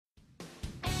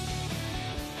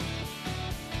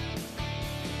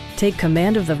Take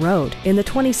command of the road in the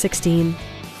 2016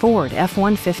 Ford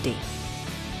F-150.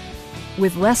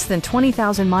 With less than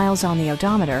 20,000 miles on the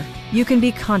odometer, you can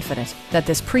be confident that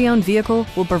this pre-owned vehicle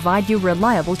will provide you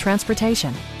reliable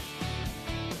transportation.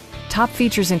 Top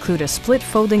features include a split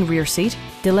folding rear seat,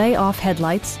 delay-off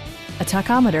headlights, a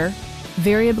tachometer,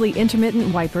 variably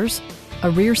intermittent wipers,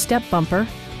 a rear step bumper,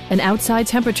 an outside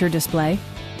temperature display,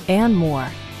 and more.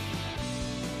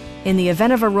 In the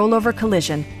event of a rollover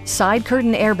collision, side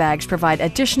curtain airbags provide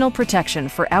additional protection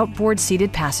for outboard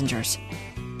seated passengers.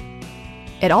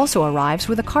 It also arrives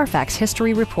with a Carfax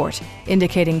history report,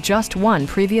 indicating just one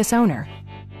previous owner.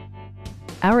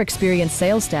 Our experienced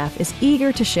sales staff is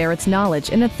eager to share its knowledge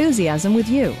and enthusiasm with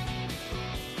you.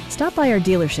 Stop by our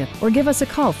dealership or give us a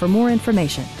call for more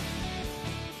information.